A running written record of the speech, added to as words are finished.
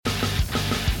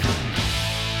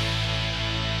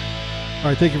All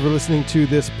right, thank you for listening to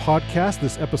this podcast.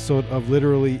 This episode of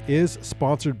Literally is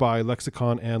sponsored by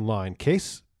Lexicon and Line.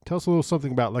 Case, tell us a little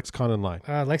something about Lexicon and Line.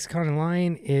 Lexicon and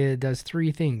Line, it does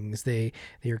three things. They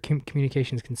are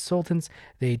communications consultants.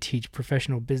 They teach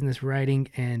professional business writing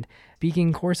and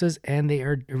speaking courses, and they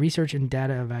are research and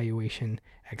data evaluation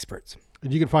experts.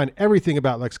 And you can find everything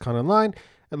about Lexicon and Line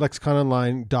at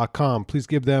lexicononline.com. Please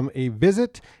give them a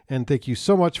visit, and thank you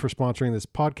so much for sponsoring this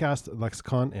podcast,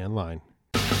 Lexicon and Line.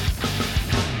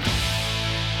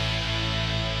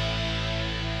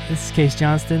 This is Case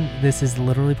Johnston. This is the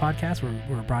Literally Podcast.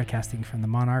 We're broadcasting from the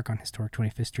Monarch on historic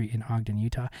 25th Street in Ogden,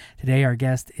 Utah. Today, our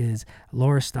guest is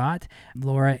Laura Stott.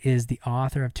 Laura is the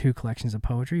author of two collections of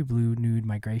poetry, Blue Nude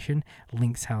Migration,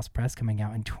 Lynx House Press, coming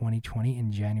out in 2020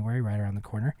 in January, right around the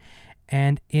corner,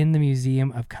 and in the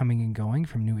Museum of Coming and Going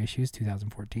from New Issues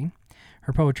 2014.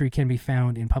 Her poetry can be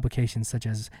found in publications such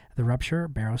as The Rupture,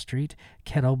 Barrow Street,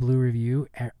 Kettle Blue Review,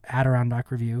 Adirondack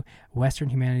Review, Western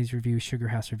Humanities Review, Sugar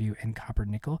House Review, and Copper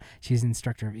Nickel. She's an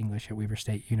instructor of English at Weber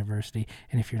State University,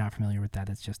 and if you're not familiar with that,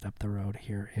 it's just up the road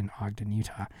here in Ogden,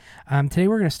 Utah. Today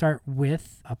we're going to start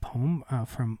with a poem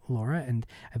from Laura, and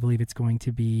I believe it's going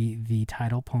to be the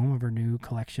title poem of her new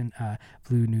collection,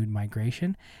 Blue Nude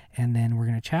Migration, and then we're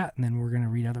going to chat, and then we're going to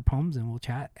read other poems, and we'll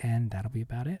chat, and that'll be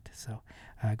about it. So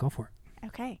go for it.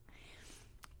 Okay.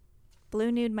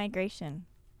 Blue Nude Migration.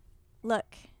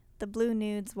 Look, the blue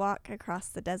nudes walk across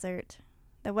the desert.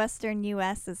 The western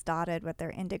U.S. is dotted with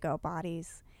their indigo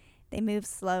bodies. They move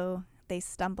slow. They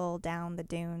stumble down the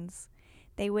dunes.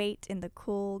 They wait in the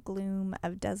cool gloom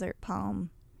of desert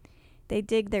palm. They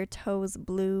dig their toes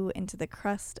blue into the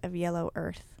crust of yellow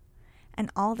earth. And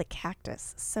all the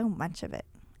cactus, so much of it,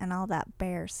 and all that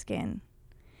bare skin.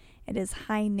 It is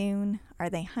high noon. Are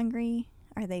they hungry?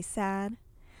 Are they sad?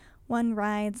 One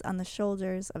rides on the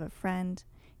shoulders of a friend.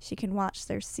 She can watch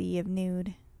their sea of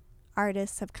nude.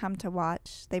 Artists have come to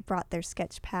watch. They brought their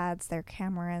sketch pads, their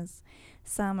cameras.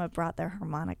 Some have brought their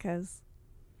harmonicas.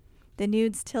 The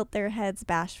nudes tilt their heads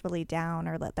bashfully down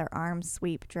or let their arms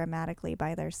sweep dramatically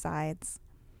by their sides.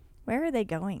 Where are they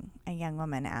going? A young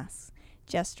woman asks,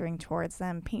 gesturing towards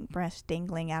them, paintbrush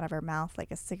dangling out of her mouth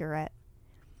like a cigarette.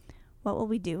 What will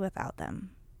we do without them?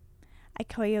 A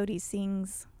coyote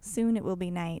sings, soon it will be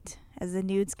night, as the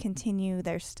nudes continue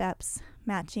their steps,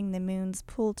 matching the moon's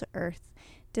pull to earth,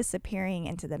 disappearing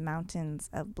into the mountains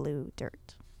of blue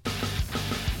dirt.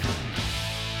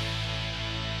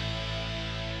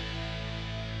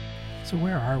 So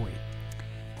where are we?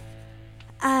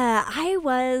 I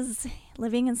was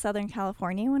living in Southern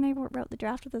California when I wrote the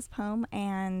draft of this poem,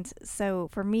 and so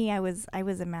for me, I was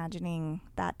imagining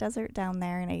that desert down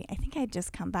there, and I think I'd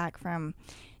just come back from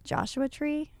Joshua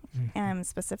Tree,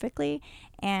 specifically,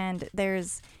 and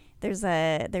there's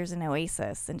an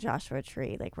oasis in Joshua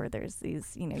Tree, like where there's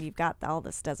these, you've got all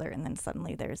this desert, and then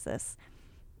suddenly there's this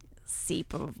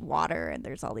seep of water, and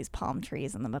there's all these palm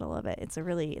trees in the middle of it. It's a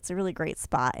really great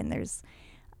spot, and there's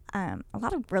a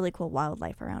lot of really cool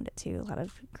wildlife around it too. A lot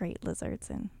of great lizards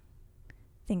and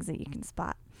things that you can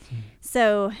spot.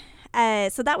 So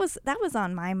that was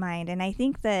on my mind, and I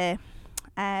think the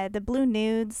blue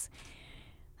nudes.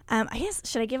 I guess,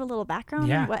 should I give a little background?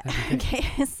 Yeah.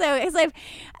 Okay. So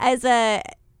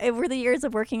over the years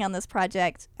of working on this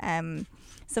project, some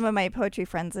of my poetry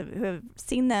friends who have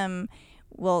seen them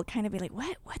will kind of be like,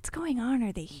 what's going on?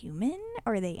 Are they human?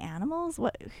 Are they animals?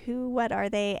 What are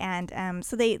they? And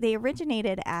so they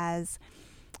originated as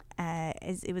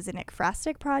it was an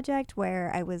ekphrastic project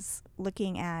where I was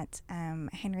looking at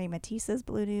Henry Matisse's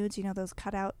blue nudes, those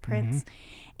cutout prints.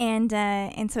 And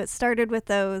so it started with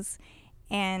those.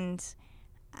 And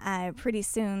pretty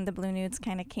soon the blue nudes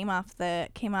kind of came off the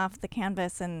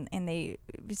canvas, and they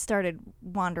started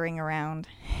wandering around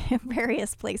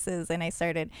various places, and I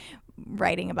started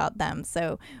writing about them.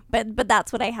 So, but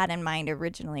that's what I had in mind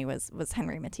originally was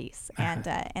Henry Matisse, and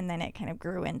then it kind of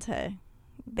grew into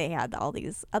they had all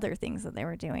these other things that they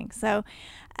were doing. So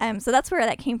that's where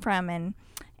that came from,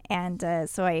 and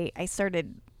so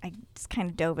I just kind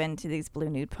of dove into these blue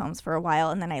nude poems for a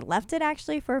while, and then I left it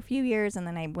actually for a few years, and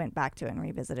then I went back to it and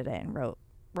revisited it and wrote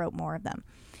more of them.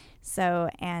 So,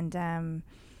 and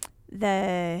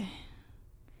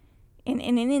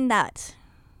in that,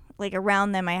 like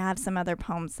around them, I have some other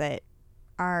poems that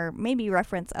are maybe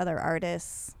reference other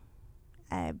artists,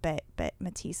 but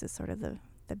Matisse is sort of the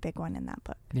big one in that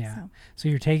book. Yeah. So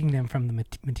you're taking them from the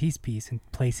Matisse piece and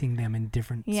placing them in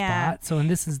different spots. So, and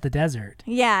this is the desert.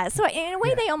 Yeah. So in a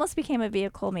way, they almost became a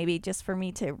vehicle maybe just for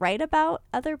me to write about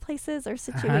other places or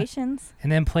situations.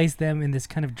 And then place them in this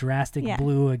kind of drastic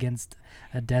blue against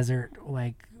a desert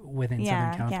like within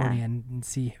Southern California and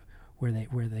see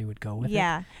where they would go with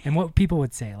Yeah. it, and what people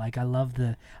would say. Like, I love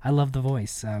the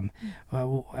voice. Where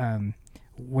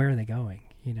are they going?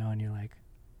 And you're like,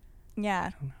 Yeah. I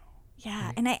don't know.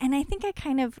 Yeah, Right. and I think I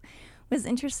kind of was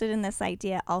interested in this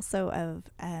idea also of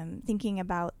thinking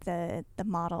about the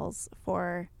models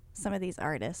for some of these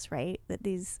artists, right? That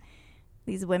these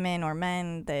women or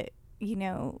men that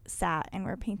sat and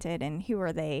were painted, and who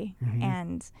are they? Mm-hmm.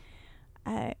 And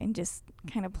just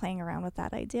kind of playing around with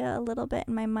that idea a little bit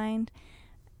in my mind.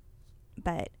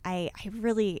 But I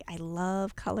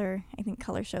love color. I think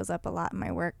color shows up a lot in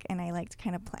my work, and I like to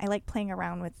kind of I like playing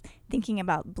around with thinking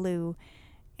about blue.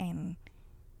 And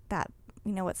that,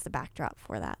 what's the backdrop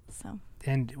for that? So.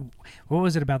 And what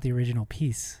was it about the original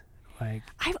piece? Like,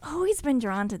 I've always been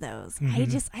drawn to those.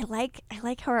 Mm-hmm. I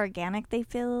like how organic they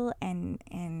feel, and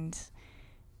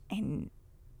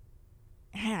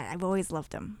yeah, I've always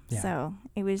loved them. Yeah. So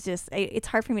it was just it's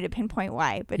hard for me to pinpoint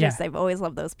why, but Yeah. just I've always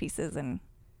loved those pieces, and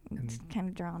it's kind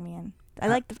of drawn me in. I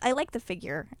like the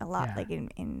figure a lot, Yeah. like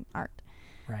in art.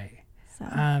 right.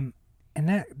 So.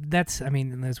 And that's, I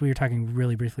mean, as we were talking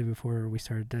really briefly before we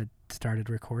started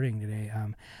recording today,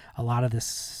 a lot of this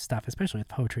stuff, especially with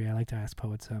poetry, I like to ask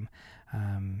poets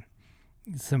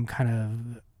some kind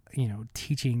of,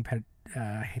 teaching,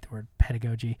 I hate the word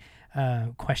pedagogy,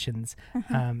 questions,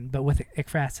 but with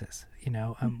ekphrasis,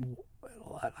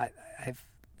 I've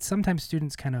sometimes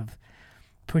students kind of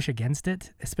push against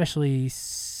it, especially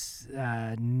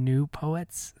new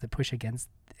poets that push against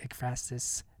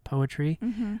ekphrasis poetry,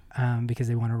 because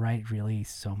they want to write really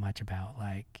so much about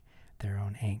like their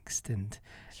own angst and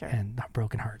Sure. and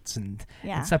broken hearts and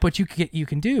Yeah. stuff. What you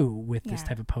can do with this Yeah.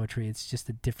 type of poetry, it's just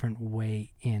a different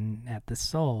way in at the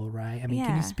soul, right? I mean, can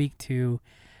Yeah. you speak to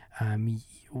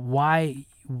why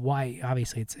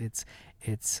obviously it's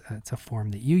a form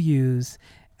that you use,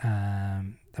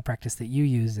 a practice that you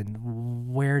use, and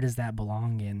where does that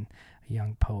belong in a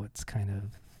young poet's kind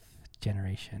of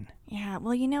generation? Yeah,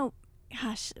 well,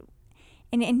 gosh,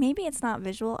 and maybe it's not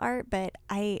visual art, but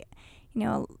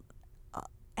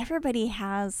everybody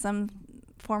has some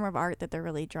form of art that they're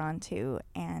really drawn to,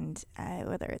 and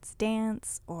whether it's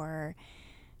dance or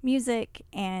music,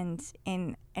 and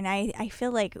I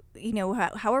feel like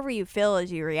however you feel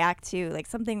as you react to like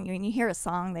something, when you hear a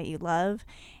song that you love,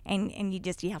 and you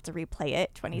have to replay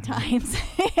it 20 times,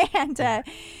 and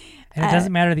And it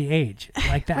doesn't matter the age.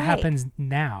 Like that Right. happens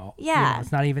now. Yeah. It's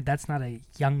not even, that's not a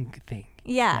young thing.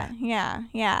 Yeah.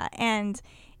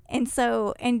 And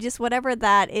so, and just whatever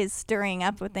that is stirring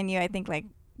up within you, I think like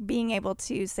being able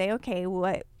to say, okay,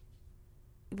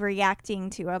 reacting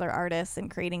to other artists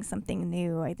and creating something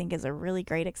new, I think is a really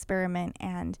great experiment.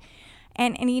 And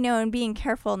being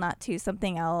careful not to,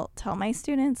 something I'll tell my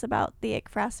students about the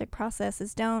ekphrastic process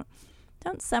is don't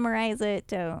summarize it.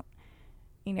 Don't,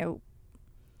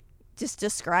 just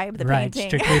describe the Right, painting.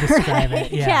 strictly describe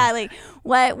it. Yeah. Yeah, like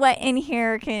what in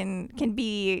here can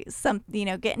be some,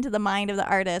 get into the mind of the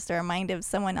artist or a mind of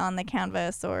someone on the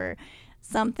canvas or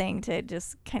something to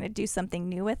just kind of do something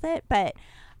new with it. But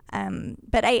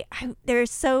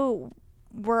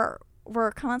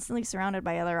we're constantly surrounded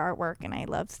by other artwork, and I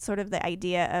love sort of the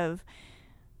idea of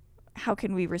how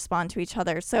can we respond to each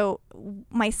other. So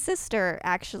my sister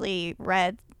actually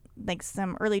read like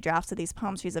some early drafts of these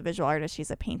poems. She's a visual artist, she's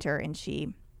a painter, and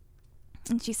she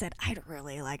said, I'd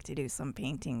really like to do some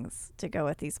paintings to go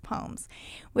with these poems,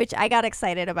 which I got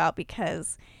excited about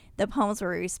because the poems were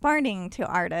responding to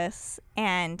artists,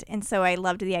 and so I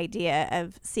loved the idea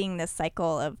of seeing this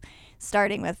cycle of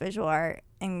starting with visual art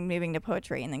and moving to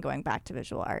poetry and then going back to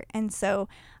visual art. And so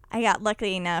I got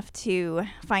lucky enough to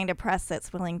find a press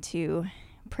that's willing to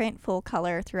print full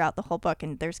color throughout the whole book,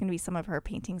 and there's going to be some of her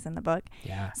paintings in the book.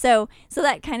 Yeah. So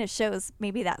that kind of shows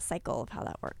maybe that cycle of how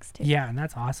that works too. Yeah, and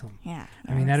that's awesome. Yeah.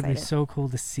 I mean, that'd be excited. so cool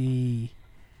to see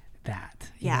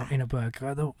that Yeah. in a book.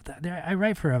 Although I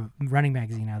write for a running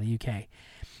magazine out of the UK,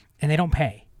 and they don't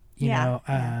pay, Yeah.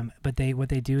 but what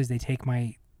they do is they take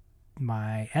my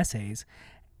essays,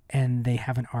 and they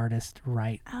have an artist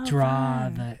draw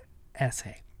fun. the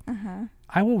essay. Uh-huh.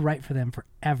 I will write for them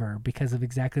forever because of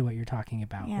exactly what you're talking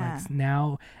about. Yeah. Like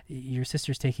now your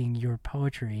sister's taking your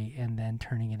poetry and then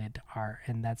turning it into art,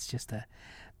 and that's just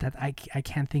I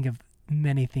can't think of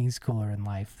many things cooler in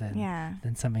life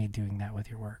than somebody doing that with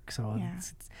your work. So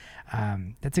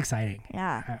that's exciting.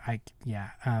 Yeah.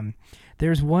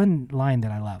 There's one line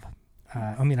that I love.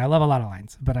 I mean, I love a lot of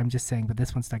lines, but I'm just saying, but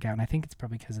this one stuck out, and I think it's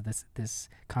probably because of this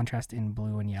contrast in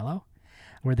blue and yellow,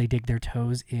 where they dig their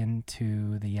toes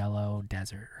into the yellow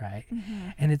desert, right? Mm-hmm.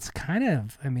 And it's kind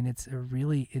of, I mean, it's a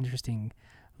really interesting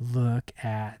look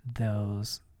at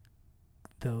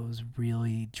those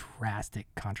really drastic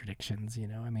contradictions, you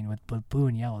know. I mean, with blue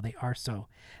and yellow, they are so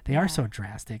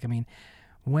drastic. I mean,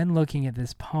 when looking at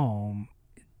this poem,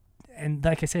 and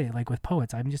like I say, like with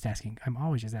poets, I'm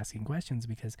always just asking questions,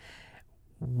 because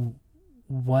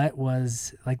what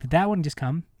was, like, did that one just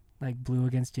come like blue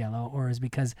against yellow, or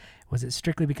was it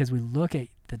strictly because we look at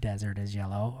the desert as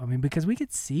yellow? I mean, because we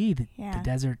could see the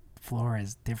desert floor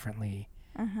as differently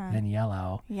than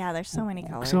yellow. Yeah, there's so many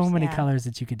colors. So many colors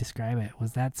that you could describe it.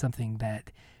 Was that something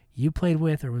that you played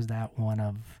with, or was that one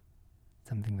of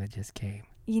something that just came?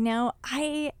 You know,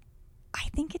 I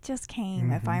think it just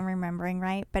came, if I'm remembering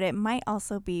right, but it might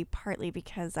also be partly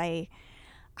because I've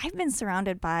been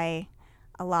surrounded by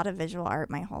a lot of visual art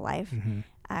my whole life,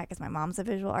 because my mom's a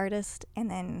visual artist,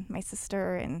 and then my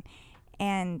sister, and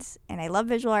I love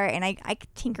visual art, and I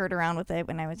tinkered around with it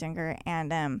when I was younger,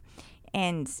 and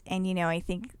you know, I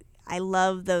think I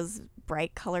love those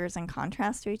bright colors and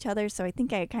contrast to each other, so I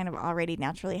think I kind of already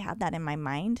naturally had that in my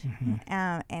mind,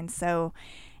 and so.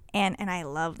 And I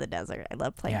love the desert. I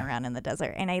love playing around in the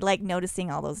desert, and I like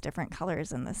noticing all those different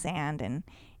colors in the sand,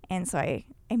 and so I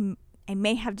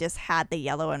may have just had the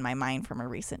yellow in my mind from a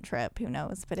recent trip. Who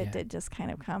knows? But it did just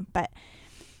kind of come. But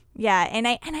yeah, and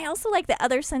I also like the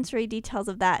other sensory details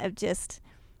of that. Of just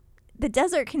the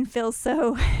desert can feel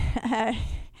so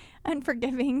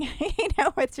unforgiving. You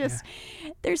know, it's just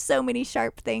there's so many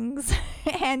sharp things,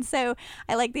 and so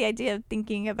I like the idea of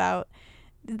thinking about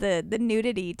the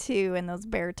nudity too, and those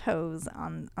bare toes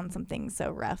on something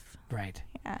so rough. Right.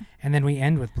 Yeah. And then we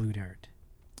end with blue dirt.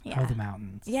 Of the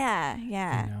mountains. Yeah.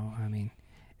 You know, I mean,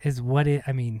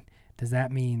 does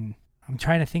that mean, I'm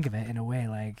trying to think of it in a way,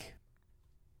 like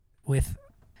with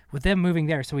them moving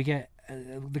there, so we get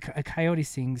a coyote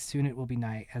sings, "Soon it will be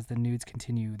night," as the nudes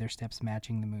continue, their steps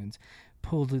matching the moon's,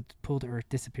 pull to earth,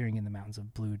 disappearing in the mountains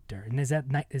of blue dirt. And is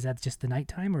that just the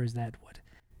nighttime, or is that what?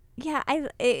 Yeah,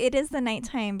 it is the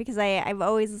nighttime, because I've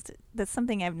always, that's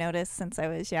something I've noticed since I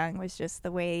was young, was just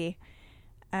the way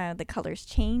the colors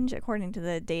change according to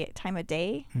the time of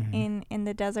day in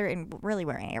the desert, and really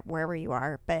wherever you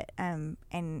are. But and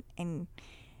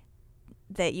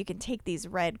that you can take these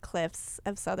red cliffs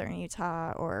of southern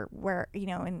Utah, or where, you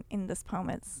know, in this poem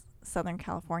it's Southern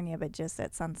California, but just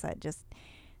at sunset, just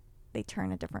they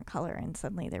turn a different color and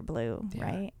suddenly they're blue,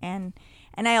 right? And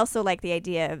I also like the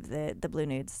idea of the blue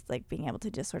nudes, like being able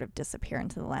to just sort of disappear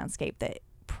into the landscape that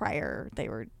prior they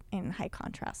were in high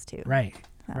contrast to. Right.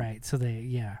 Right. So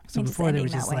so before they were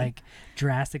just like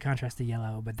drastic contrast to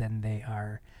yellow, but then they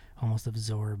are almost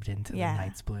absorbed into the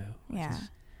night's blue. Which is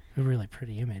a really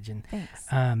pretty image. And thanks.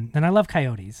 And I love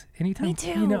coyotes. Anytime, me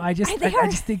too. You know, I just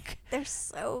think they're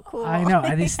so cool. I know.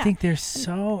 I just think they're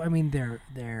so, I mean,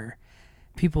 they're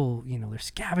people, you know, they're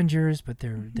scavengers, but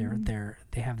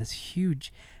they have this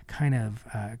huge kind of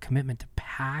commitment to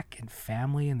pack and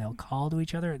family, and they'll call to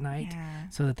each other at night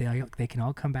so that they can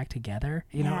all come back together.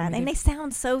 You know, and they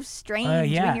sound so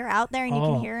strange when you're out there and you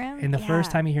can hear them. And the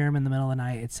first time you hear them in the middle of the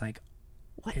night, it's like,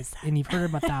 what is that? And you've heard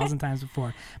them 1,000 times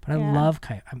before. But I love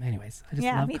coyotes. Anyways, I just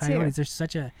love coyotes. There's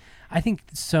such a, I think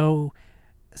so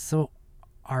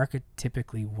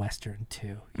archetypically Western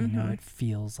too. You know, it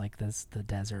feels like the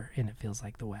desert, and it feels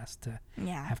like the West to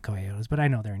have coyotes. But I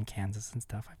know they're in Kansas and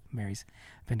stuff. Mary's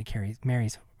been to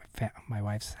Mary's my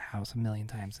wife's house a million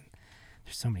times, and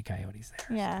there's so many coyotes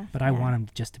there. Yeah. But I want them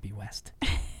just to be West.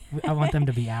 I want them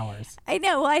to be ours. I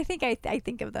know. Well, I think I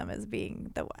think of them as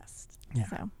being the West. Yeah.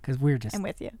 So because we're just. I'm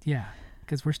with you. Yeah,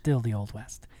 because we're still the Old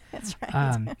West. That's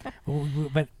right.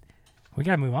 But we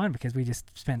got to move on, because we just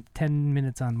spent 10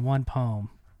 minutes on one poem,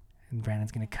 and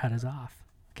Brandon's going to cut us off.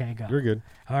 Okay, go. You're good.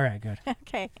 All right, good.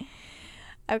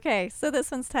 Okay. So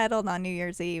this one's titled "On New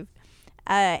Year's Eve,"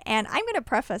 and I'm going to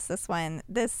preface this one.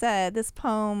 This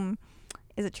poem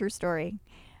is a true story,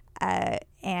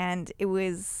 and it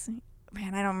was,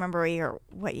 man, I don't remember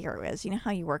what year it was. You know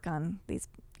how you work on these.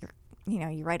 You know,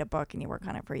 you write a book and you work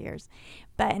on it for years,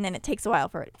 and then it takes a while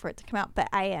for it to come out. But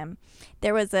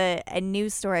there was a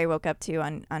news story I woke up to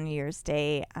on New Year's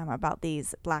Day about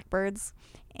these blackbirds,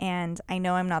 and I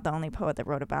know I'm not the only poet that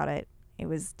wrote about it. It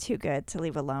was too good to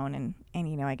leave alone, and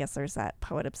you know, I guess there's that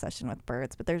poet obsession with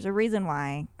birds, but there's a reason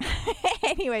why.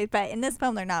 Anyway, but in this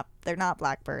poem they're not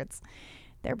blackbirds,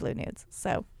 they're blue nudes.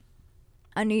 So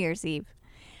on New Year's Eve,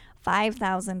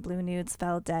 5,000 blue nudes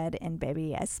fell dead in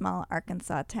Bibby, a small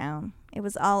Arkansas town. It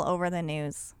was all over the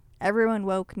news. Everyone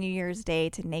woke New Year's Day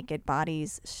to naked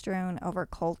bodies strewn over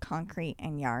cold concrete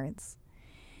and yards.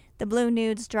 The blue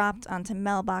nudes dropped onto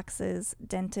mailboxes,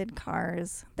 dented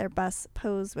cars, their bus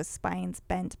posed with spines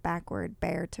bent backward,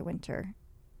 bare to winter.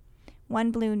 One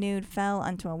blue nude fell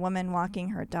onto a woman walking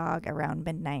her dog around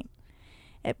midnight.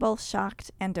 It both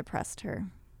shocked and depressed her.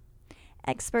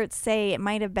 Experts say it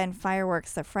might have been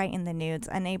fireworks that frightened the nudes,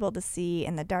 unable to see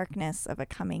in the darkness of a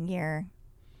coming year.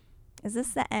 Is this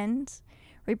the end?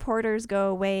 Reporters go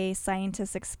away,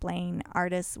 scientists explain,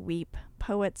 artists weep,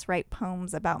 poets write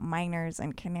poems about miners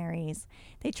and canaries.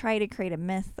 They try to create a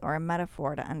myth or a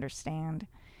metaphor to understand.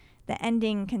 The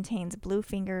ending contains blue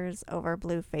fingers over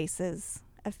blue faces,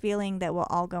 a feeling that will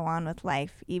all go on with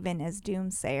life, even as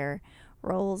doomsayer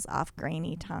rolls off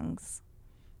grainy tongues.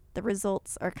 The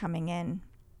results are coming in.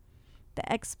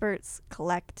 The experts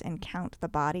collect and count the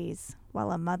bodies,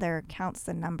 while a mother counts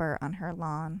the number on her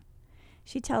lawn.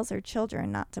 She tells her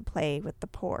children not to play with the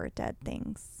poor dead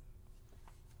things.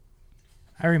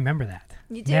 I remember that.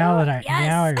 You do? Now Yes.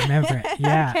 I remember it.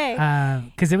 Yeah.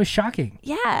 Okay. Because it was shocking.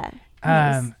 Yeah.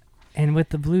 And with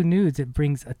the blue nudes, it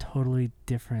brings a totally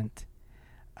different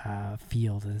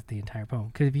feel to the entire poem.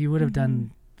 Because if you would have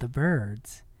done the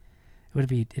birds, it'd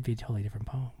be a totally different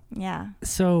poem. Yeah.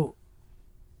 So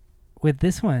with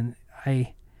this one,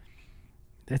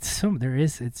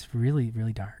 it's really,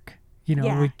 really dark. You know,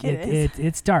 Yeah,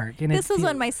 it's dark. And this was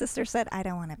when my sister said, I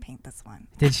don't want to paint this one.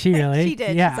 Did she really? She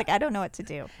did. Yeah. She's like, I don't know what to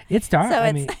do. It's dark. So I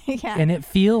it's, mean, yeah. and it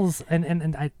feels,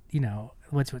 and I, you know,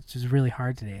 which is really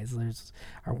hard today is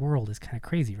our world is kind of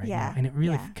crazy right now. And it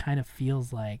really kind of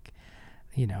feels like,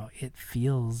 you know, it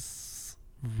feels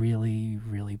really,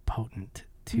 really potent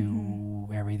to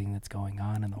everything that's going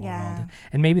on in the world.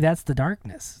 And maybe that's the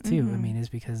darkness too. I mean, is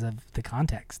because of the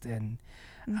context and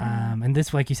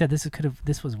this, like you said,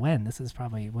 this was when? This is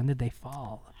probably, when did they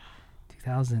fall?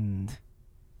 2000.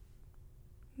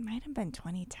 Might have been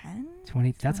 2010.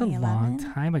 That's a long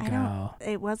time ago.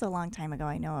 It was a long time ago.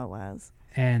 I know it was.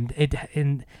 And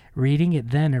in reading it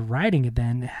then or writing it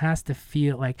then, it has to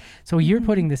feel like, so you're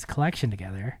putting this collection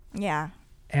together. Yeah.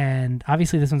 And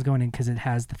obviously this one's going in because it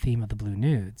has the theme of the blue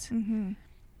nudes.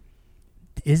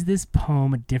 Is this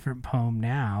poem a different poem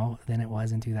now than it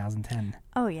was in 2010?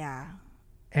 Oh, yeah.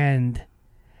 And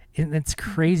it's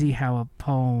crazy how a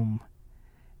poem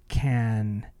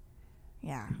can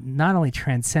not only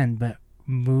transcend, but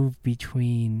move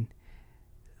between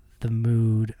the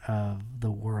mood of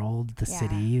the world, the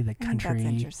city, the country. I think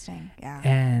that's interesting. Yeah.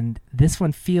 And this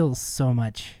one feels so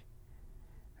much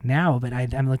now, but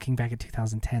I'm looking back at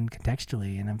 2010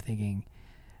 contextually, and I'm thinking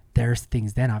there's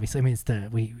things then. Obviously, I mean, it's the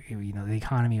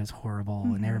economy was horrible,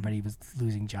 and everybody was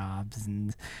losing jobs,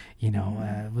 and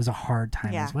it was a hard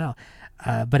time as well.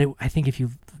 But I think if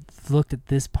you looked at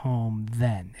this poem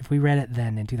then, if we read it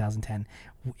then in 2010,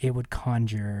 it would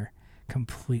conjure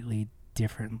completely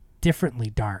differently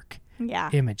dark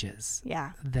images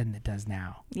than it does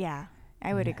now. Yeah.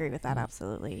 I would agree with that.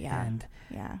 Absolutely. Yeah. And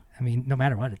yeah. I mean, no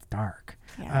matter what, it's dark.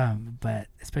 Yeah. But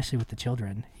especially with the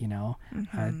children,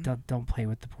 don't play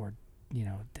with the poor,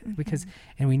 because,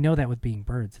 and we know that with being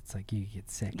birds, it's like you get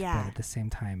sick. Yeah. But at the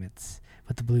same time, it's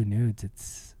with the blue nudes,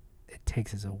 it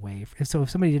takes us away. So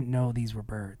if somebody didn't know these were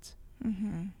birds,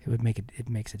 it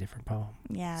makes a different poem.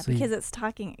 Yeah. So because it's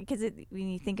talking, when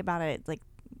you think about it, like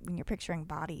when you're picturing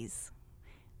bodies,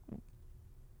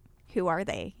 who are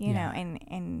they, you know,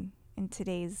 and in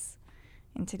today's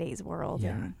world.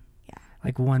 And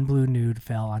like one blue nude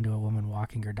fell onto a woman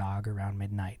walking her dog around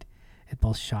midnight. It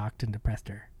both shocked and depressed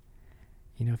her.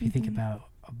 You know, if you think about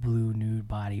a blue nude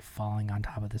body falling on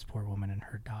top of this poor woman and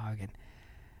her dog,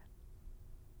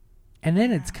 and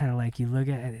then it's kind of like you look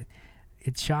at it,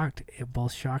 it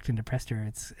both shocked and depressed her.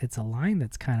 It's a line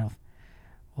that's kind of,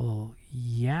 well,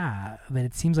 yeah, but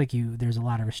it seems like there's a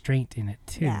lot of restraint in it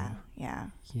too. Yeah.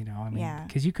 You know, I mean,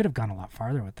 because you could have gone a lot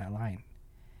farther with that line.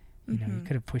 You know, you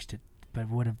could have pushed it, but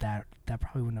that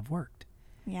probably wouldn't have worked.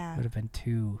 Yeah. It would have been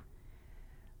too,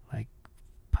 like,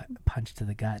 punch to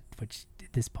the gut, which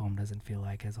this poem doesn't feel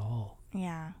like as a whole.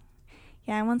 Yeah.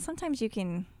 Yeah, and when sometimes you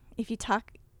can, if you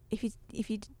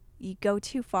go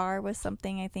too far with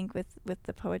something, I think with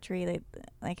the poetry,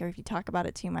 or if you talk about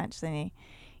it too much, then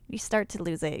you start to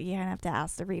lose it. You have to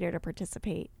ask the reader to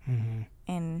participate.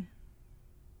 And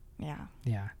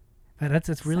yeah, but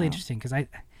that's really interesting, because I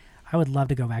would love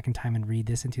to go back in time and read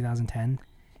this in 2010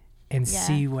 and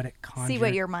see what it conjured. See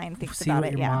what your mind thinks see about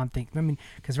what it. Your mom thinks. I mean,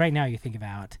 because right now you think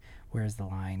about, where's the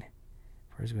line?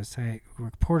 Where's it going to say?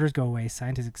 Reporters go away,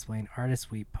 scientists explain,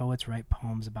 artists weep, poets write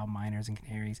poems about miners and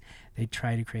canaries. They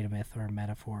try to create a myth or a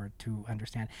metaphor to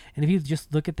understand. And if you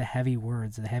just look at the heavy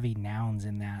words, the heavy nouns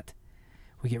in that,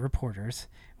 we get reporters,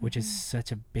 which is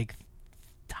such a big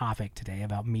topic today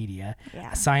about media.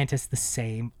 Yeah. Scientists the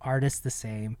same, artists the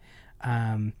same.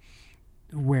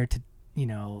 Where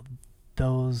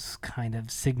those kind of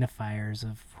signifiers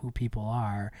of who people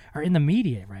are in the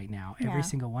media right now. Every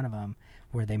single one of them,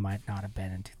 where they might not have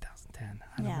been in 2010. then.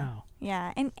 I don't know.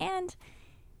 Yeah. And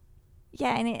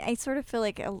I sort of feel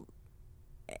like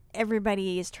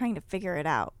everybody is trying to figure it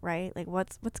out, right? Like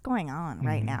what's going on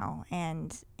right now,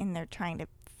 and they're trying to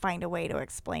find a way to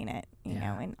explain it, you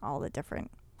know, in all the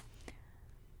different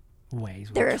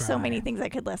ways. There are so many things I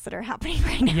could list that are happening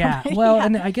right now. Yeah. Right? Well,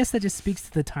 and I guess that just speaks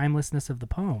to the timelessness of the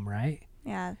poem, right?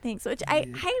 Yeah, thanks. Which I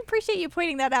appreciate you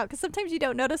pointing that out, because sometimes you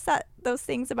don't notice those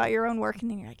things about your own work,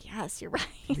 and then you're like, yes, you're right.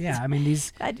 Yeah, I mean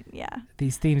these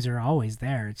themes are always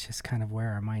there. It's just kind of where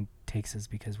our mind takes us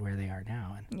because where they are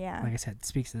now. And like I said, it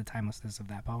speaks to the timelessness of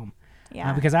that poem.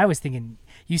 Yeah. Because I was thinking,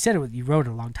 you said you wrote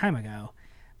it a long time ago,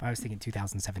 but I was thinking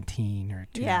 2017 or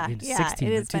 2016.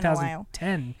 It has 2010 been a while.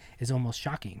 is almost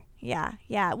shocking. Yeah.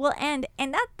 Well, and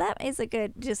that is a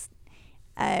good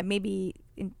maybe.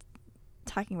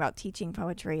 Talking about teaching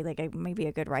poetry, like maybe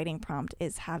a good writing prompt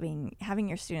is having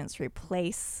your students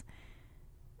replace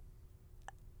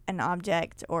an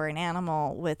object or an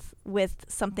animal with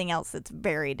something else that's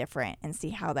very different, and see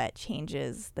how that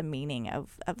changes the meaning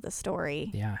of the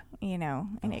story. Yeah, you know,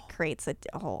 and it creates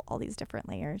all these different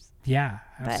layers. Yeah,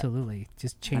 absolutely.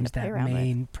 Just change that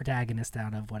main protagonist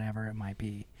out of whatever it might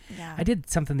be. Yeah, I did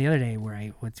something the other day where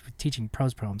I was teaching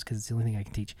prose poems because it's the only thing I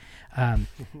can teach,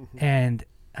 and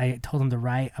I told him to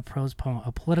write a prose poem,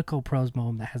 a political prose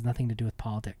poem that has nothing to do with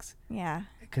politics. Yeah.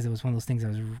 Because it was one of those things I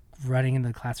was running into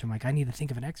the classroom like, I need to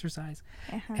think of an exercise.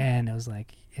 And I was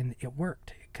like, and it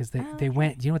worked. Because they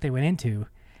went, you know what they went into?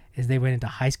 Is they went into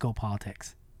high school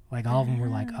politics. Like all of them were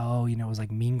like, oh, you know, it was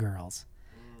like Mean Girls.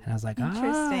 And I was like,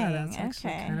 that's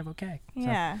actually kind of okay.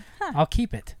 Yeah. So I'll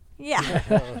keep it. Yeah.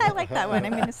 I like that one.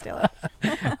 I'm going to steal it.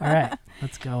 All right.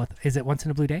 Let's go with, is it Once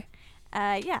in a Blue Day?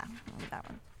 Yeah. I like that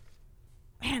one.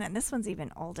 Man, and this one's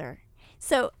even older.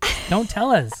 So don't tell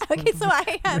us. Okay, so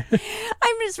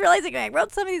I'm just realizing I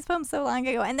wrote some of these poems so long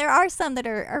ago, and there are some that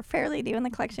are fairly new in the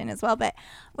collection as well. But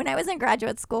when I was in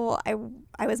graduate school, I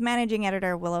was managing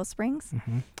editor of Willow Springs,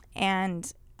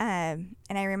 and I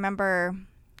remember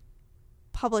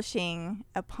publishing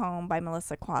a poem by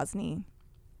Melissa Kwasny.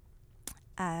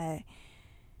 I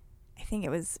think it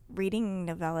was Reading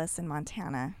Novellas in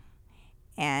Montana,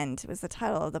 and it was the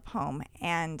title of the poem.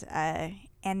 And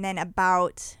then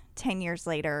about 10 years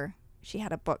later, she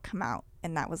had a book come out,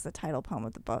 and that was the title poem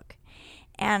of the book.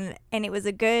 And it was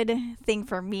a good thing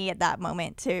for me at that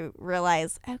moment to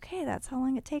realize, okay, that's how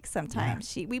long it takes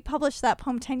sometimes. Yeah. We published that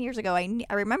poem 10 years ago. I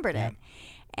remembered it.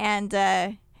 And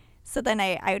so then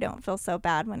I don't feel so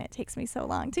bad when it takes me so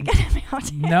long to get it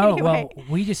out. No, anyway. Well,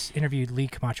 we just interviewed Lee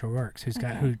Camacho Works, who's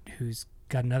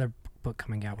got another book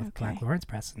coming out with Black Lawrence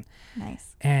Press.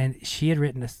 Nice. And she had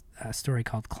written a story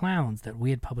called Clowns that we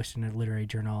had published in a literary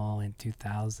journal in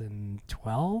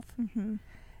 2012.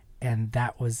 And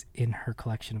that was in her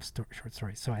collection of short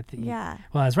stories. So I think,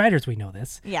 well, as writers, we know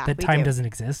this, that time doesn't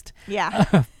exist.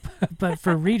 Yeah. But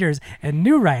for readers and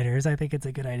new writers, I think it's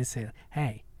a good idea to say,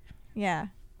 hey,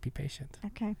 be patient.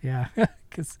 Okay. Yeah.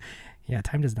 Because,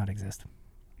 time does not exist.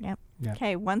 Yep.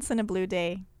 Okay. Once in a Blue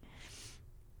Day.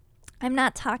 I'm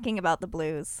not talking about the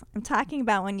blues. I'm talking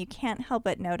about when you can't help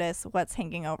but notice what's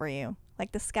hanging over you,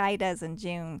 like the sky does in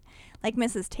June, like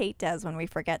Mrs. Tate does when we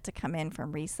forget to come in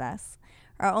from recess.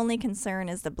 Our only concern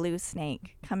is the blue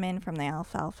snake, come in from the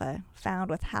alfalfa,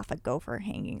 found with half a gopher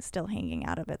still hanging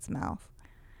out of its mouth.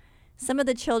 Some of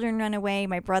the children run away.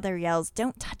 My brother yells,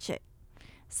 "Don't touch it."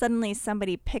 Suddenly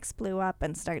somebody picks Blue up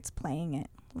and starts playing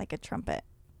it like a trumpet.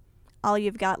 All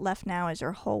you've got left now is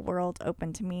your whole world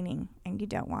open to meaning, and you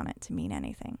don't want it to mean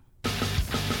anything.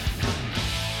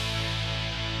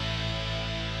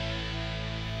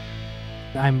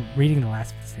 I'm reading the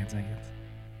last stanza again.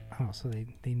 Oh, so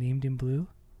they named him Blue?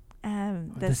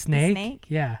 The snake? The snake?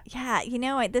 Yeah. Yeah, you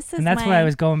know what, this is and that's why I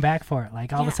was going back for it.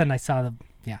 Like, all of a sudden I saw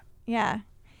Yeah.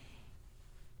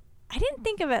 I didn't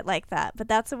think of it like that, but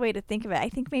that's a way to think of it. I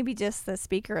think maybe just the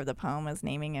speaker of the poem was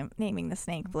naming the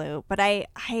snake Blue. But I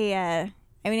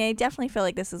definitely feel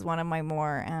like this is one of my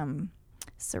more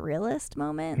surrealist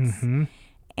moments.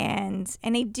 And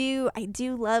I do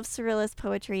love surrealist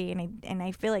poetry, and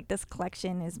I feel like this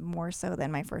collection is more so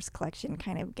than my first collection,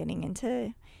 kind of getting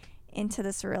into the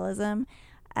surrealism.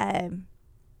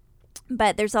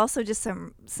 But there's also just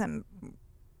some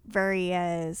very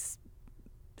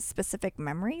specific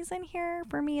memories in here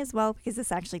for me as well, because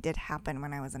this actually did happen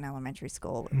when I was in elementary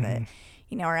school.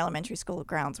 Our elementary school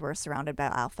grounds were surrounded by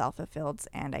alfalfa fields,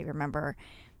 and I remember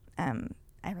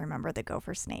the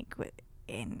gopher snake with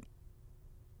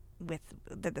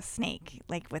the snake,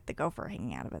 like with the gopher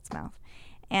hanging out of its mouth,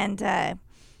 and that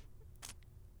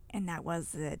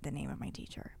was the name of my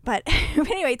teacher. But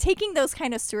anyway, taking those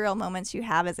kind of surreal moments you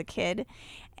have as a kid,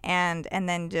 and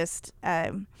then just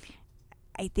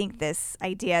I think this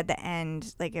idea at the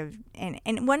end, like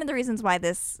and one of the reasons why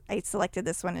I selected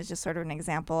this one is just sort of an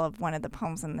example of one of the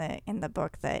poems in the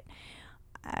book that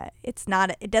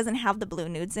it doesn't have the blue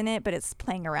nudes in it, but it's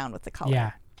playing around with the color.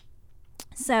 Yeah.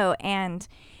 So and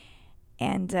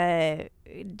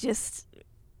just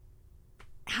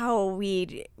how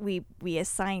we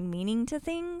assign meaning to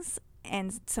things,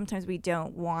 and sometimes we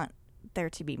don't want there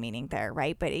to be meaning there,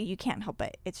 right? But you can't help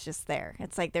it. It's just there.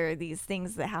 It's like there are these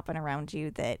things that happen around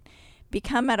you that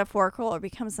become metaphorical or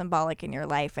become symbolic in your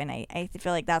life. And I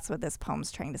feel like that's what this poem's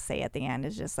trying to say at the end,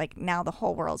 is just like, now the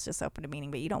whole world's just open to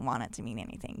meaning, but you don't want it to mean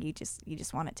anything. You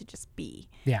just want it to just be.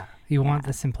 Yeah. You want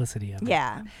the simplicity of it.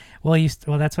 Yeah. Well,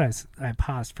 that's why I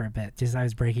paused for a bit. Just I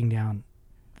was breaking down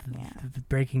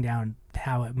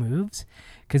how it moves,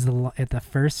 because at the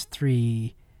first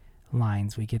 3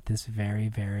 lines we get this very,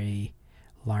 very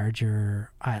larger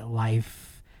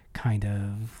life kind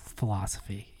of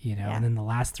philosophy, and then the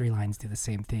last 3 lines do the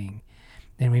same thing.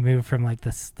 Then we move from like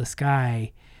the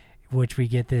sky, which we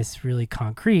get this really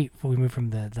concrete. We move from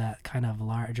that kind of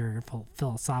larger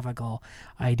philosophical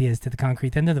ideas to the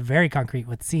concrete, then to the very concrete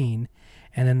with scene,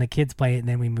 and then the kids play it, and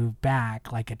then we move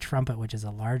back like a trumpet, which is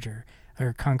a larger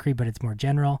or concrete, but it's more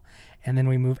general. And then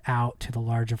we move out to the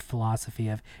larger philosophy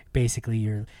of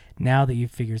basically now that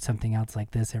you've figured something else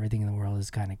like this, everything in the world is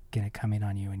kind of going to come in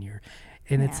on you,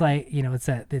 and it's like,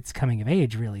 it's coming of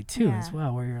age really too, as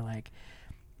well, where you're like,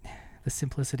 the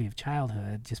simplicity of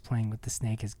childhood, just playing with the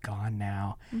snake, is gone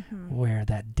now, where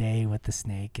that day with the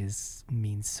snake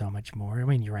means so much more. I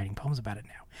mean, you're writing poems about it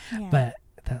now, but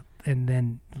and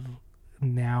then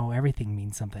now everything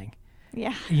means something.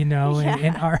 Yeah. And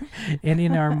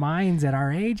in our minds at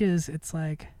our ages, it's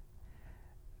like,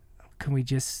 can we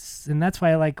just, and that's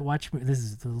why I like this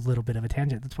is a little bit of a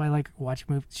tangent. That's why I like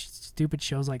watching stupid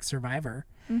shows like Survivor,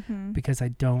 because I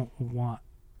don't want,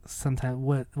 sometimes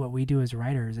what we do as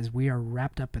writers is we are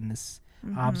wrapped up in this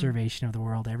observation of the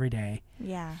world every day.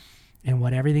 Yeah. And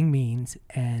what everything means.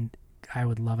 And I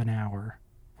would love an hour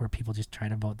where people just try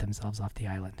to vote themselves off the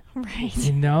island. Right.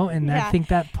 And I think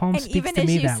that poem and speaks to me that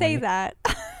way. even as you say that,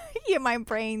 my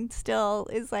brain still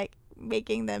is like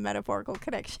making the metaphorical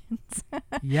connections.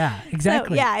 Yeah,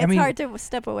 exactly. So, it's hard to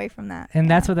step away from that. And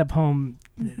that's what that poem,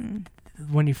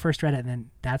 when you first read it, and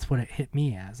then that's what it hit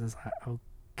me as, is like, oh,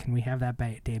 can we have that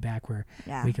day back where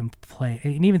we can play,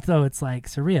 and even though it's like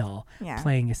surreal,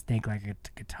 playing a snake like a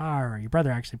guitar, or your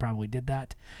brother actually probably did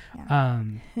that,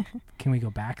 can we go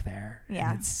back there?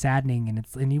 And it's saddening,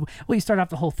 and you start off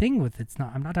the whole thing with,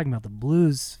 I'm not talking about the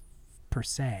blues per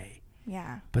se,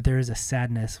 but there is a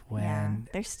sadness when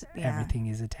everything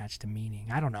is attached to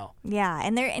meaning. I don't know.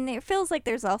 And it feels like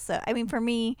there's also, I mean, for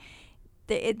me,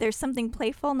 there's something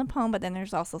playful in the poem, but then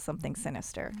there's also something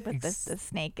sinister with the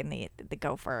snake and the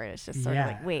gopher. It's just sort of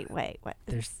like, wait, what?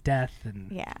 There's death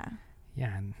and So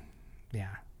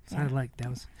I like that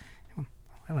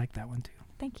one too.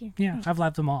 Thank you. Yeah, Thanks. I've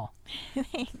loved them all.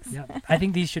 Thanks. Yep. I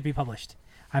think these should be published.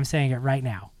 I'm saying it right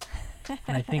now.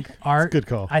 And I think art. Good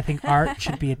call. I think art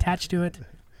should be attached to it.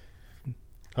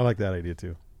 I like that idea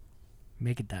too.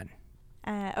 Make it done.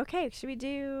 Okay, should we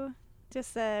do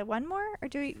just one more, or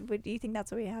do you think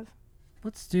that's what we have?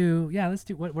 Let's do.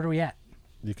 What are we at?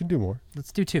 You can do more.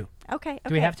 Let's do 2. Okay.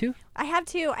 Do we have 2? I have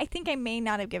 2. I think I may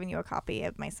not have given you a copy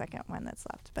of my second one that's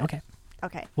left. But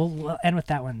Okay. We'll end with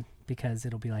that one because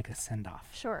it'll be like a send off.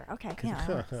 Sure. Okay.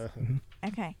 Yeah.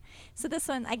 Okay. So this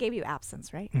one, I gave you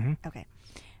absence, right? Okay.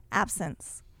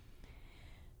 Absence.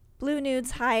 Blue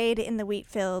nudes hide in the wheat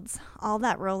fields, all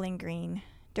that rolling green.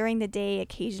 During the day,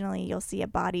 occasionally you'll see a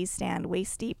body stand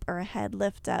waist deep or a head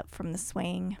lift up from the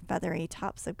swaying, feathery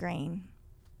tops of grain.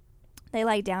 They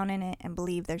lie down in it and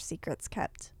believe their secrets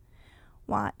kept.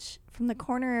 Watch. From the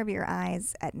corner of your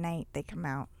eyes at night they come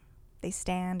out. They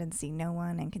stand and see no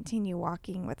one and continue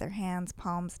walking with their hands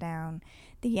palms down,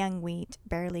 the young wheat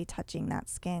barely touching that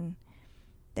skin.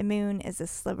 The moon is a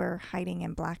sliver hiding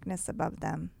in blackness above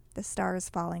them, the stars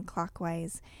falling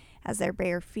clockwise as their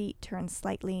bare feet turn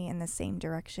slightly in the same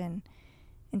direction,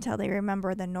 until they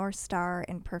remember the North Star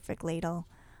in perfect ladle,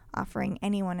 offering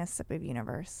anyone a sip of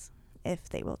universe, if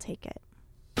they will take it.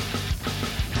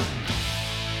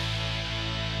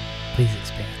 Please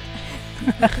expand.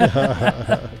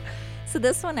 So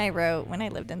this one I wrote when I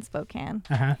lived in Spokane.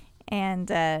 And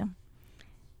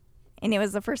it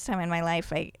was the first time in my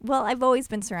life I've always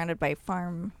been surrounded by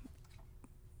farming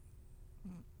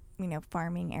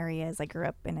areas. I grew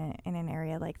up in an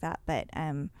area like that, but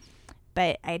I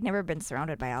had never been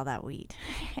surrounded by all that wheat.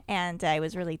 And I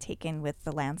was really taken with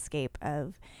the landscape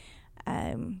of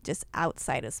just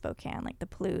outside of Spokane, like the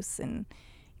Palouse and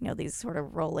these sort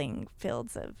of rolling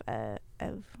fields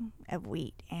of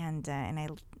wheat, and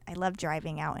I love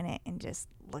driving out in it and just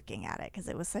looking at it because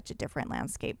it was such a different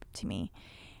landscape to me.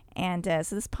 And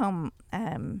so this poem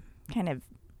kind of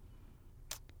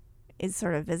is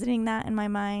sort of visiting that in my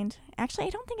mind. Actually,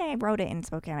 I don't think I wrote it in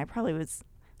Spokane. I probably was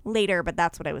later, but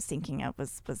that's what I was thinking of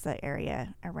was the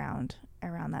area around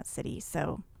that city.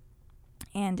 So,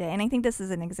 and I think this is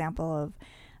an example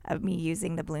of me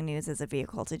using the Blue News as a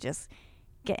vehicle to just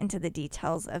get into the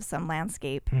details of some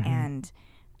landscape, and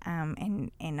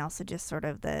also just sort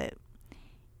of the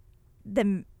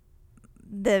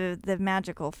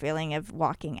magical feeling of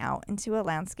walking out into a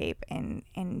landscape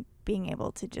and being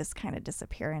able to just kind of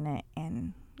disappear in it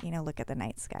and look at the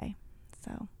night sky.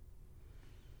 So,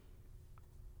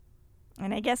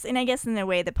 and I guess in a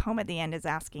way the poem at the end is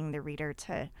asking the reader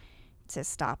to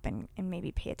stop and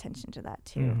maybe pay attention to that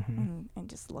too, and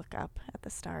just look up at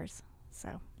the stars.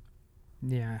 So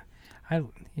I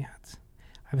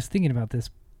was thinking about this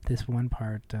one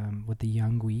part with the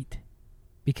young wheat,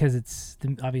 because it's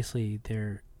obviously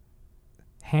they're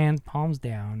palms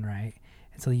down, right?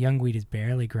 And so the young wheat is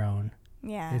barely grown.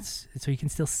 Yeah. It's so you can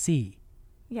still see.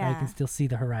 Yeah. Right? You can still see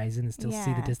the horizon and still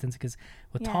see the distance, because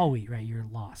with tall wheat, right, you're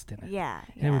lost in it. Yeah.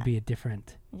 And it would be a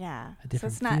different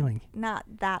feeling. Not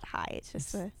that high. It's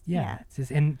just it's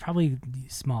just, and probably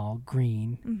small,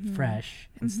 green, fresh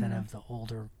instead of the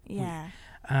older wheat.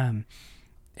 And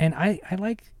I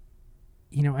like,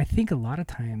 I think a lot of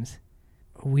times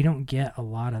we don't get a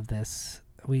lot of this.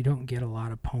 We don't get a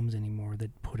lot of poems anymore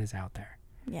that put us out there.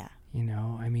 Yeah.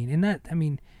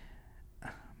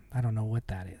 I don't know what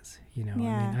that is.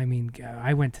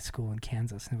 I went to school in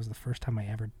Kansas, and it was the first time I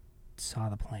ever saw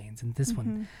the plains. And this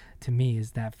one, to me,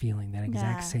 is that feeling, that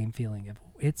exact same feeling of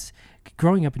it's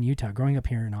growing up in Utah, growing up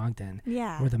here in Ogden,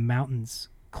 where the mountains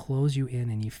close you in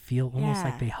and you feel almost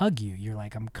like they hug you. You're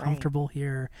like, I'm comfortable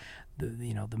here.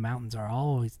 The mountains are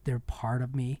always, they're part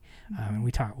of me. And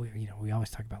we always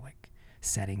talk about like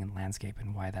setting and landscape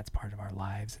and why that's part of our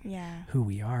lives and who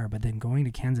we are. But then going to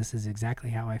Kansas is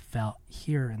exactly how I felt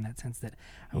here, in that sense that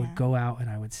I would go out and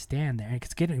I would stand there,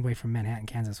 because getting away from Manhattan,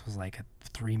 Kansas was like a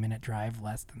 3-minute drive,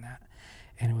 less than that,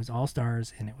 and it was all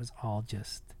stars, and it was all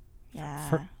just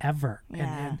forever.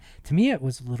 And to me it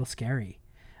was a little scary.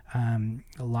 A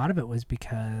lot of it was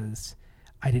because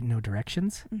I didn't know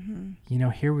directions.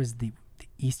 Here was the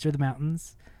east are the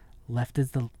mountains, west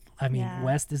is the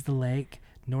lake,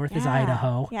 north is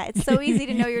Idaho. Yeah, it's so easy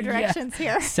to know your directions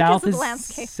here. South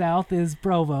is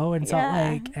Provo and Salt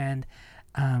Lake. And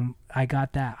I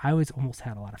got that. I almost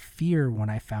had a lot of fear when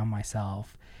I found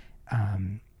myself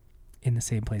in the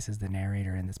same place as the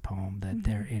narrator in this poem, that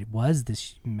it was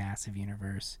this massive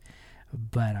universe,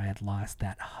 but I had lost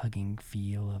that hugging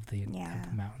feel of the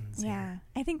mountains. Yeah,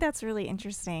 I think that's really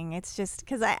interesting. It's just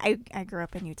because I grew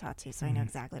up in Utah too, so I know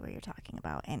exactly what you're talking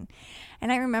about. And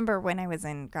I remember when I was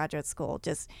in graduate school,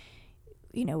 just,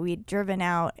 we'd driven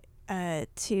out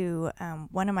to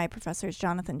one of my professors,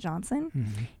 Jonathan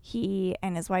Johnson. He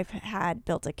and his wife had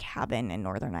built a cabin in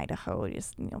northern Idaho,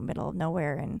 just middle of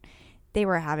nowhere, and they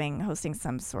were hosting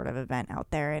some sort of event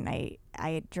out there. And I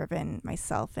had driven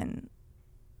myself and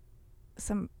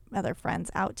some other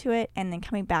friends out to it, and then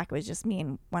coming back, it was just me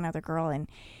and one other girl, and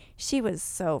she was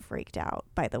so freaked out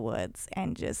by the woods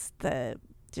and just the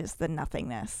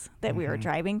nothingness that we were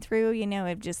driving through,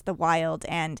 of just the wild,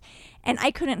 and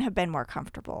I couldn't have been more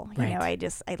comfortable. I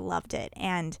loved it.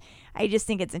 And I just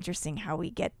think it's interesting how we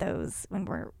get those when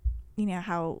we're,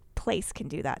 how place can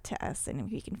do that to us, and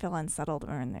we can feel unsettled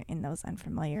when we're in those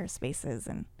unfamiliar spaces.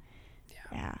 And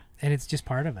and it's just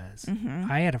part of us.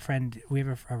 I had a friend, we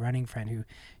have a running friend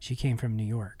she came from New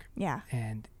York. Yeah.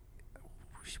 And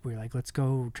we were like, let's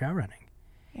go trail running.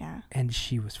 Yeah. And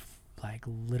she was like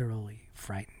literally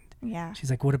frightened. Yeah. She's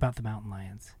like, what about the mountain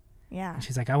lions? Yeah. And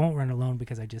she's like, I won't run alone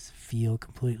because I just feel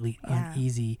completely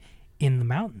uneasy in the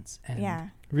mountains. And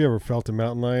have you ever felt a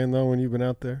mountain lion though when you've been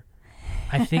out there?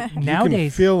 I think nowadays you can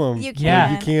feel them. You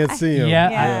can. You can't see them.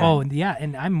 Yeah.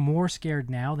 And I'm more scared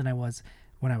now than I was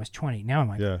when I was 20. Now I'm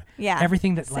like,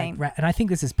 everything that's same. And I think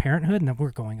this is parenthood, and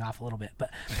we're going off a little bit, but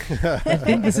I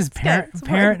think this is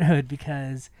parenthood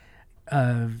because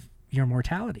of your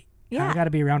mortality. Yeah. I got to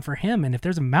be around for him. And if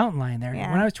there's a mountain lion there,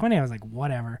 when I was 20, I was like,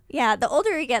 whatever. Yeah. The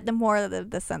older you get, the more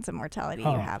the sense of mortality you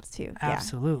have too.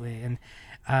 Absolutely.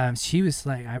 And she was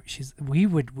like, we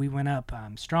went up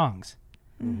Strong's,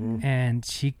 and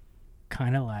she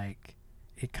kind of like,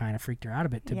 it kind of freaked her out a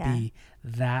bit to be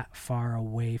that far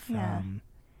away from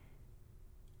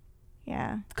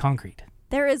concrete.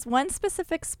 There is one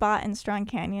specific spot in Strong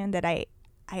Canyon that I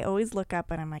always look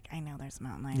up and I'm like, I know there's a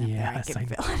mountain lion up there. I can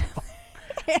feel it.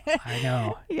 I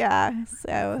know. Yeah,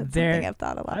 so it's something I've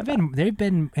thought a lot about. They've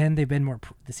been more.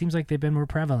 It seems like they've been more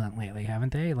prevalent lately,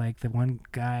 haven't they? Like the one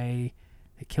guy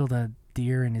that killed a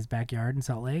deer in his backyard in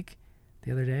Salt Lake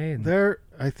the other day. And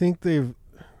I think they've.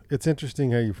 It's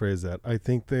interesting how you phrase that. I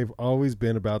think they've always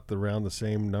been around the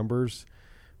same numbers.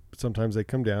 Sometimes they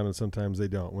come down and sometimes they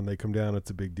don't. When they come down, it's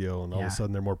a big deal, and all of a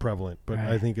sudden they're more prevalent. But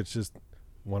I think it's just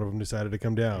one of them decided to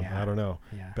come down. I don't know,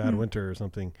 bad winter or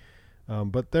something.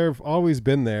 But they've always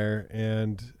been there,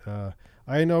 and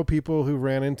I know people who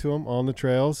ran into them on the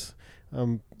trails.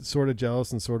 Sort of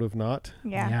jealous and sort of not.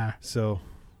 Yeah. So.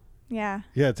 Yeah,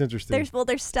 it's interesting.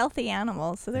 They're stealthy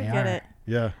animals, so they're good at.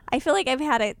 Yeah. I feel like I've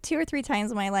had it 2 or 3 times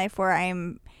in my life where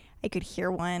I could hear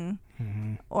one,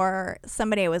 or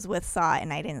somebody I was with saw it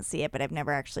and I didn't see it, but I've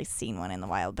never actually seen one in the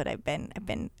wild. But I've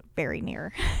been very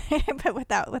near, but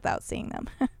without seeing them.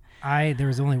 There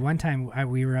was only one time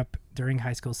we were up during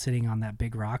high school sitting on that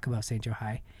big rock above St. Joe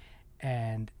High,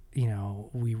 and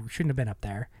we shouldn't have been up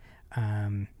there,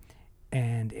 and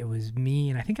it was me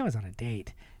and I think I was on a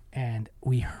date, and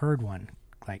we heard one,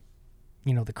 like,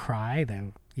 the cry,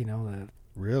 the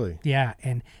Really? Yeah,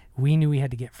 and we knew we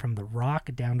had to get from the rock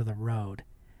down to the road,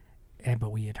 but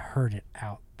we had heard it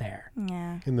out there.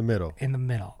 Yeah. In the middle.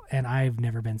 And I've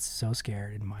never been so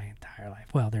scared in my entire life.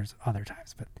 Well, there's other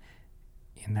times, but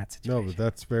in that situation. No, but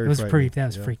that's very. That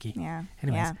was freaky. Yeah.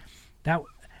 Anyways,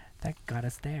 that got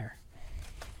us there.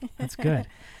 That's good.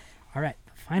 All right,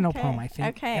 final poem, I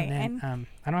think. Okay. And then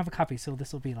I don't have a copy, so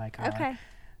this will be like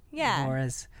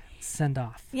Laura's send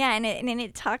off. Yeah, and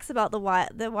it talks about the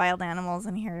wild animals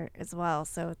in here as well,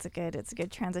 so it's a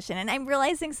good transition. And I'm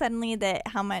realizing suddenly that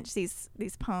how much these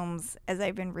poems, as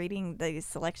I've been reading these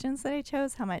selections that I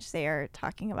chose, how much they are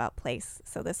talking about place.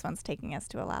 So this one's taking us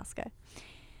to Alaska.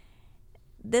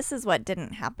 This is what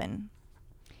didn't happen.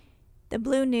 The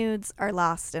blue nudes are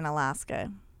lost in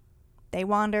Alaska. They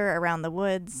wander around the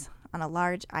woods on a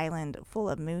large island full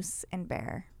of moose and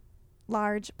bear.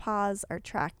 Large paws are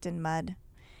tracked in mud.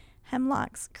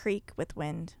 Hemlocks creak with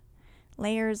wind,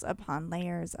 layers upon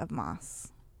layers of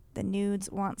moss. The nudes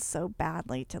want so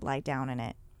badly to lie down in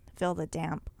it, feel the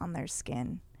damp on their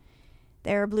skin.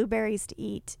 There are blueberries to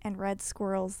eat and red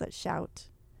squirrels that shout.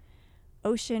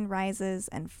 Ocean rises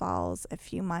and falls a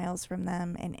few miles from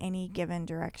them in any given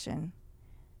direction.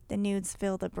 The nudes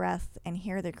feel the breath and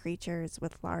hear the creatures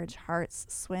with large hearts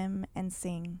swim and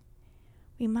sing.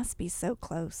 We must be so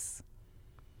close.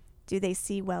 Do they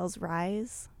see whales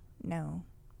rise? No.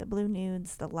 The blue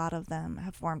nudes, the lot of them,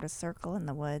 have formed a circle in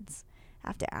the woods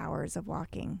after hours of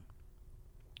walking.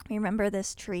 Remember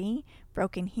this tree,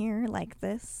 broken here like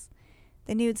this?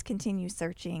 The nudes continue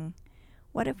searching.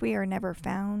 What if we are never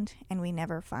found and we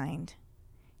never find?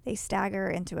 They stagger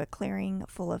into a clearing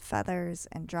full of feathers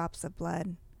and drops of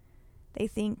blood. They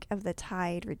think of the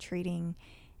tide retreating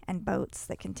and boats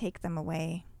that can take them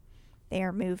away. They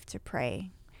are moved to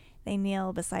pray. They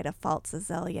kneel beside a false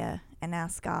azalea and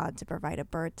ask God to provide a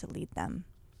bird to lead them.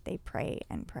 They pray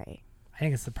and pray. I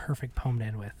think it's the perfect poem to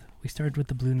end with. We started with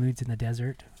the blue nudes in the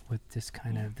desert with just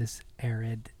kind of this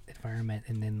arid environment,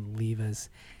 and then leave us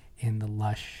in the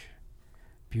lush,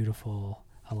 beautiful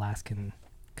Alaskan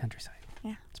countryside.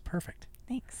 Yeah. It's perfect.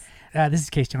 Thanks. This is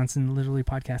Case Johnson, Literally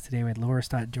Podcast Today with Laura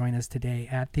Stott. Join us today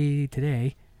at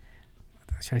today.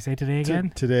 Should I say today again?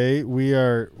 Today we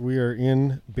are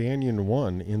in Banyan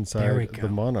 1 inside the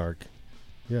Monarch.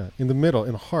 Yeah, in the middle,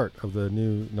 in the heart of the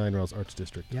new Nine Rails Arts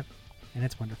District. Yep, and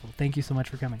it's wonderful. Thank you so much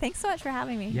for coming. Thanks so much for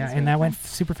having me. Yeah, and that went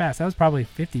super fast. That was probably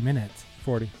 50 minutes.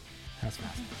 40. That was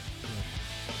fast.